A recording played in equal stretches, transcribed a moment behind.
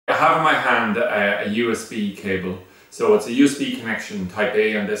have in my hand a USB cable. So it's a USB connection type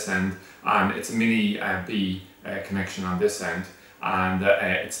A on this end, and it's a mini B connection on this end, and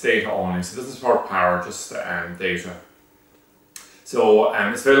it's data only, so it doesn't support power, just data. So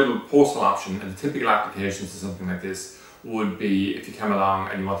it's available with postal option, and the typical applications to something like this would be if you come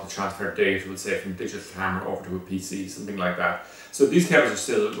along and you want to transfer data, let's say from a digital camera over to a PC, something like that. So these cables are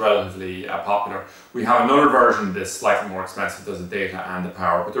still relatively popular. We have another version of this, slightly more expensive, does the data and the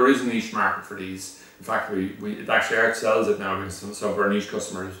power, but there is a niche market for these. In fact, actually ART sells it now because some of our niche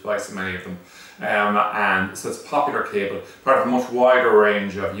customers buy so many of them. And so it's a popular cable, part of a much wider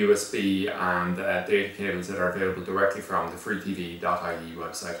range of USB and data cables that are available directly from the freetv.ie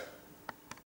website.